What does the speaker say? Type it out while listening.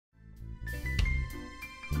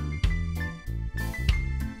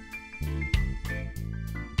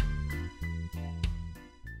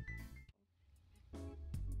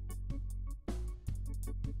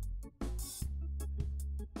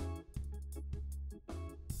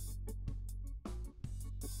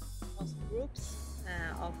groups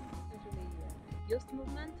of usually youth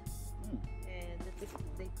movement.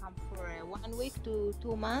 They come for 1 week to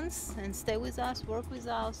 2 months and stay with us, work with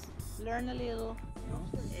us, learn a little.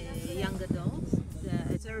 Young adults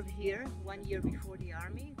serve here 1 year before the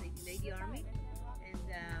army. They delay the army and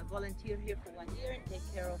volunteer here for 1 year and take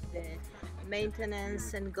care of the maintenance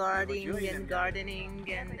and gardening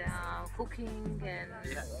and cooking and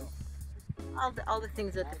all the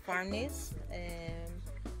things that the farm needs.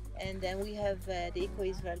 And then we have the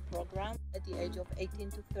Eco-Israel program at the age of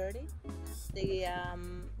 18 to 30.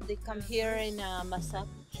 They come here in Masap,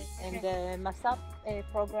 and the Masap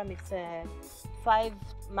program is 5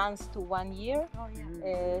 months to 1 year.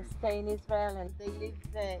 Stay in Israel, and they live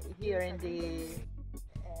here in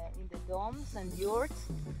the domes and yurts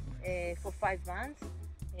for 5 months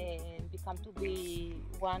and become to be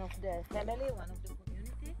one of the family, one of the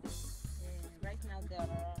community. Right now they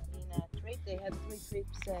are in a trip. They have 3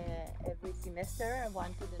 trips every semester,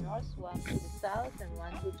 one to the north, one to the south, and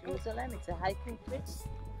one to Jerusalem. It's a hiking trip,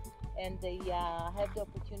 and they have the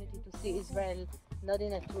opportunity to see Israel not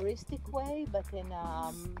in a touristic way, but in a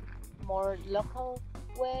more local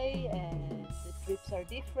way. The trips are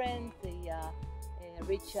different. They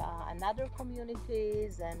reach another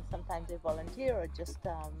communities, and sometimes they volunteer or just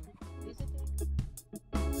visiting.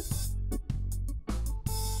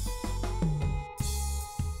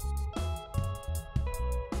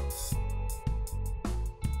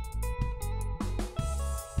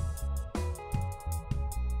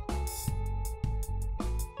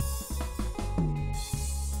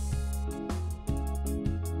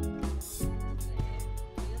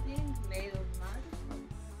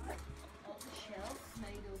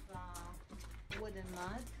 Wood and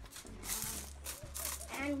mud.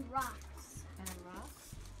 And rocks.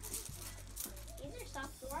 These are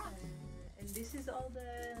soft rocks. And this is all the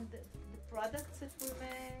products that we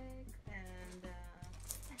make, and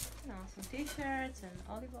some t-shirts and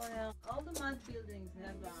olive oil. All the mud buildings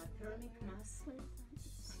have thermic mass,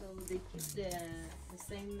 so they keep the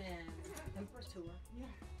same temperature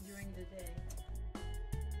during the day.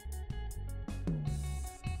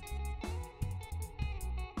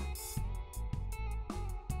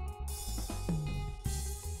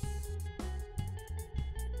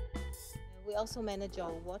 We also manage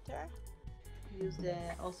our water. We use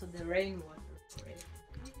also the rainwater. We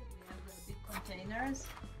have big containers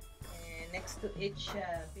next to each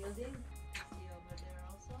building. See over there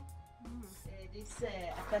also. This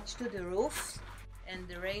attached to the roof, and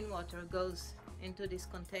the rainwater goes into these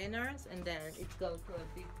containers, and then it goes to a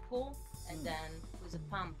big pool, and then with a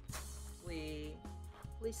pump we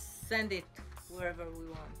send it wherever we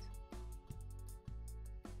want.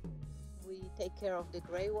 We take care of the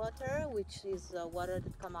gray water, which is water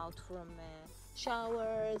that come out from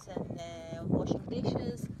showers and washing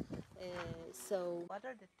dishes. So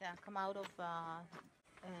water that come out of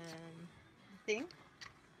thing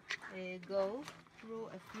go through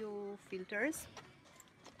a few filters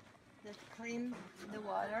that clean the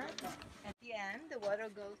water. At the end, the water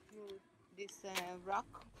goes through this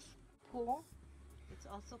rock pool. It's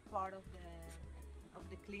also part of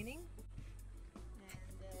the cleaning.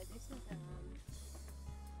 This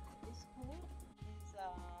pool is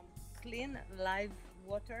clean, live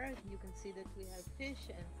water. You can see that we have fish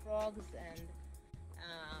and frogs and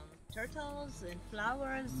turtles and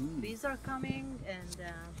flowers. Bees are coming, and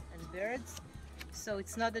birds. So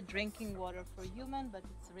it's not a drinking water for human, but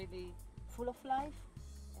it's really full of life.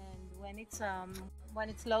 And when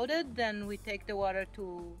it's loaded, then we take the water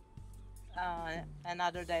to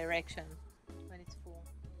another direction when it's full.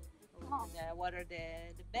 Water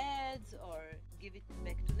the beds or give it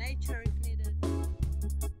back to nature if needed.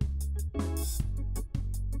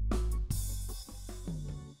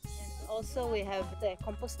 And also we have the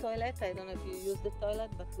compost toilet. I don't know if you use the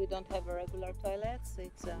toilet, but we don't have a regular toilet. So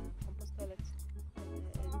it's a compost toilet,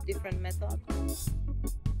 a different method.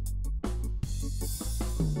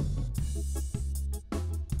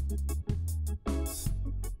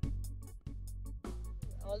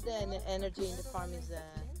 All the energy in the farm is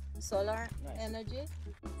solar energy.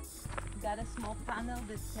 Got a small panel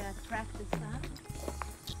that tracks the sun,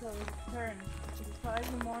 so it turns. It starts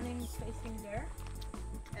in the morning facing there,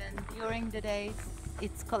 and during the day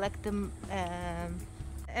it's collecting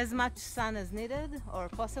as much sun as needed or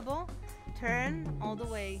possible. Turn all the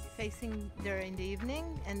way facing there in the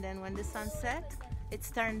evening, and then when the sun sets,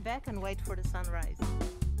 it's turned back and wait for the sunrise.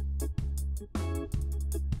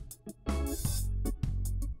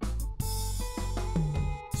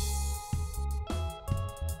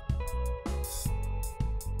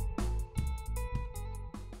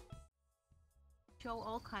 Show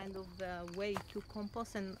all kind of way to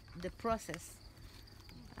compost and the process.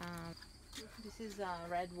 This is a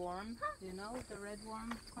red worm. You know the red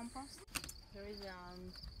worm compost? There is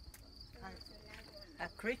a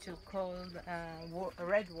creature called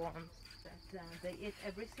red worms that they eat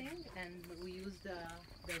everything, and we use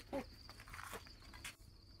their poop.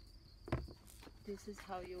 This is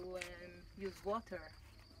how you use water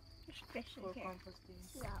for composting.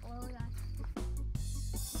 Yeah, well done.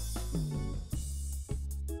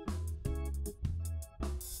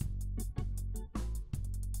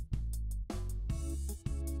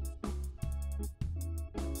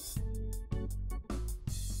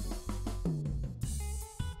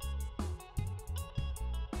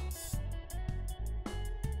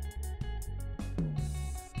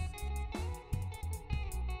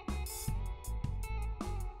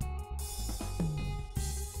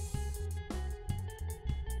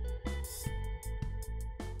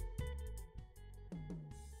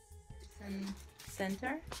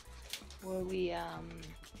 Center where we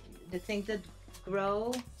the things that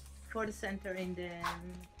grow for the center in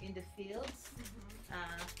the fields,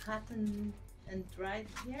 cut and dried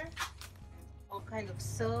here. All kind of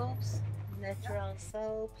soaps, natural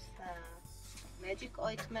soaps, magic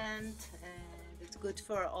ointment. It's good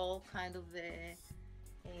for all kind of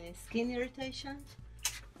skin irritation.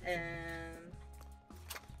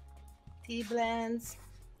 Tea blends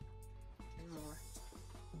and more.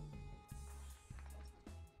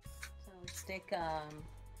 So it takes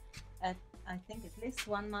I think at least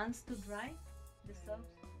 1 month to dry the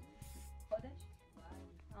soaps.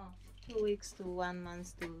 Oh, 2 weeks to 1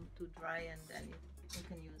 month to dry, and then you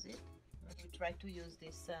can use it. We try to use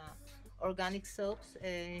this organic soaps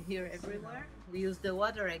here everywhere. We use the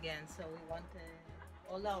water again, so we want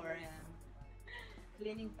all our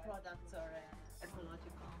cleaning products are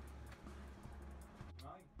ecological.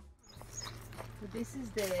 So this is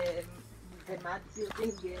the mud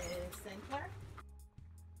building center.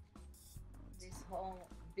 This whole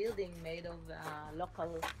building made of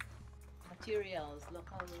local materials,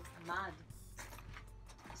 local mud,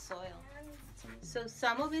 soil. So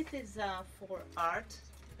some of it is for art,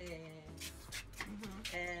 and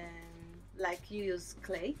like you use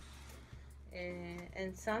clay,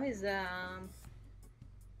 and some is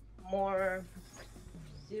more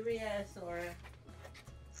serious or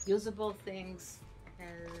usable things.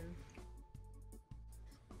 And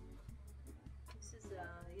this is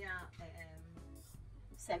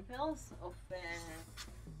samples of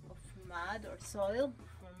mud or soil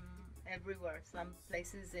from everywhere. Some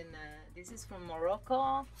places in this is from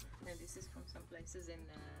Morocco, and this is from some places in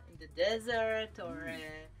the desert, or in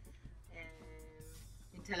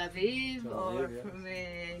Tel Aviv, or yes. from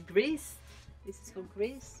Greece. This is from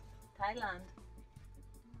Greece, Thailand.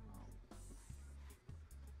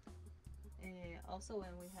 Also,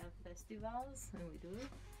 when we have festivals, and we do,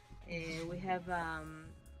 we have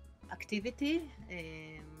activity,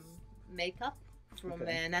 makeup from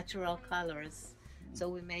natural colors. So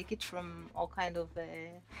we make it from all kind of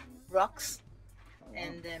rocks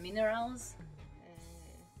and minerals.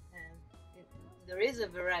 And there is a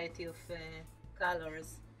variety of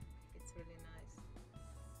colors. It's really nice.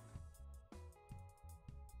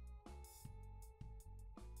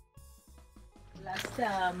 Last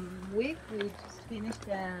week we just finished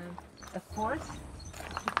a course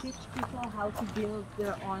to teach people how to build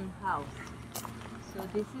their own house. So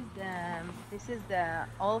this is the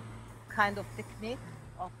all kind of technique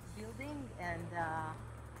of building and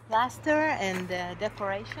plaster and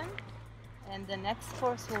decoration. And the next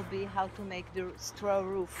course will be how to make the straw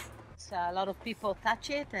roof. So a lot of people touch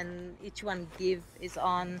it, and each one give his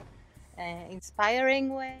own inspiring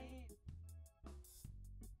way.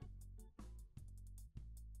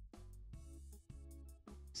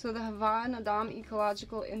 So the Hava and Adam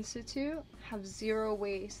Ecological Institute have zero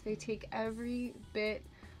waste. They take every bit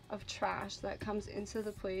of trash that comes into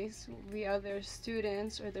the place via their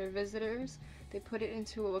students or their visitors. They put it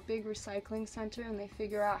into a big recycling center, and they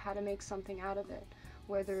figure out how to make something out of it,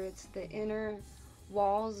 whether it's the inner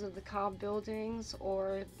walls of the cob buildings,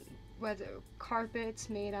 or whether carpets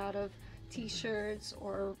made out of t-shirts,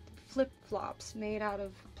 or flip-flops made out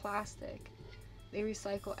of plastic. They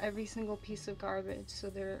recycle every single piece of garbage, so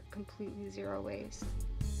they're completely zero waste.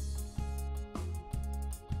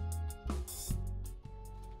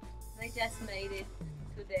 I just made it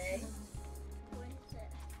today. What is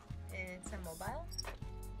it? It's a mobile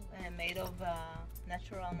made of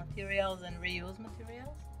natural materials and reused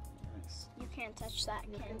materials. Nice. You can't touch that,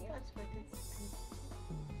 You can can you? touch, but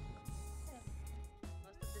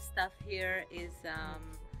most of the stuff here is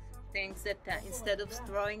things that instead of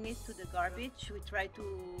throwing it to the garbage, we try to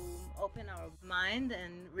open our mind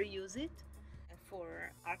and reuse it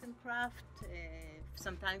for art and craft,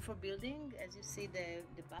 sometimes for building, as you see the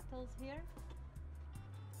bottles here.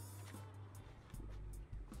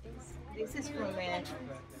 This is from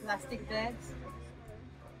plastic bags.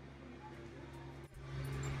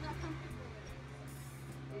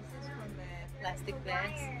 This is from plastic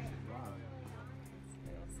bags.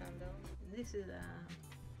 Little sandal. This is a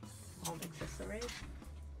home accessory.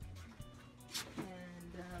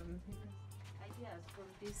 And ideas for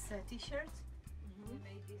these t-shirts. We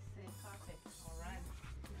made this carpet. All right.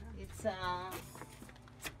 It's a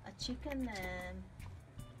chicken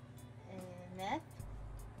net.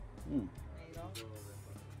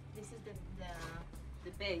 This is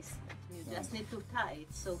the base. You just need to tie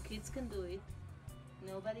it so kids can do it.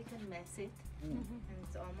 Nobody can mess it. And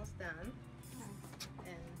it's almost done.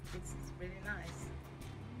 And it's really nice.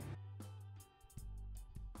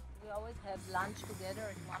 We always have lunch together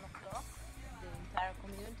at 1 o'clock. The entire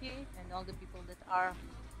community and all the people that are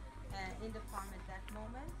in the farm at that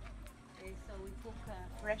moment. So we cook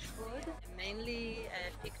fresh food, mainly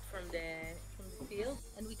picked from the field,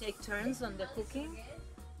 and we take turns on the cooking.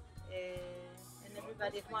 And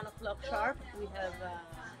everybody at 1 o'clock sharp, we have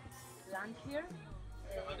lunch here.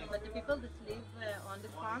 But the people that live on the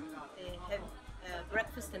farm have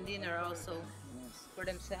breakfast and dinner also for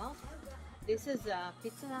themselves. This is a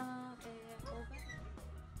pizza oven.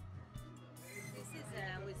 This is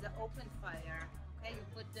with the open fire. Okay, you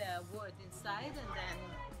put the wood inside and then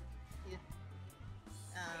you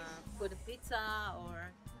put a pizza,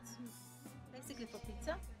 or it's basically for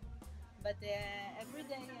pizza. But every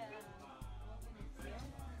day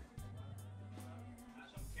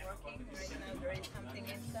working. Right now there is something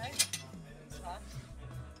inside. It's hot.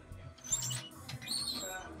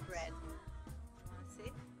 Bread.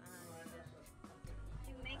 See?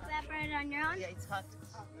 You make that bread on your own? Yeah, it's hot.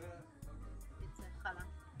 It's a challah.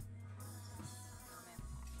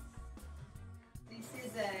 This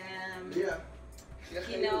is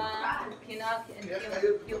quinoa and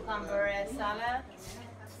cucumber salad.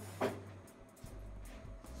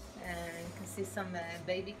 And you can see some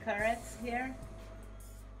baby carrots here.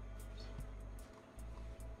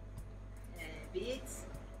 Beets.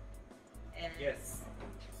 Yes.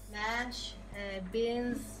 Mash,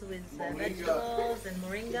 beans with vegetables and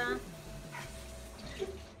moringa.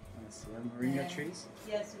 Moringa trees?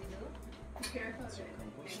 Yes, we do.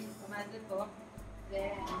 Mazlipo.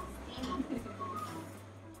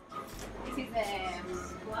 This is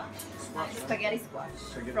squash, spaghetti squash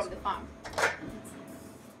from the farm.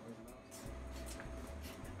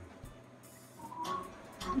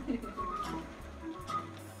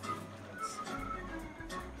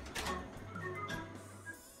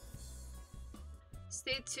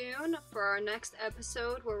 Stay tuned for our next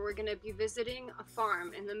episode where we're going to be visiting a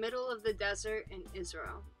farm in the middle of the desert in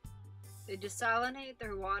Israel. They desalinate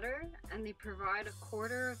their water and they provide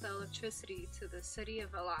 1/4 of the electricity to the city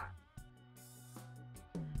of Eilat.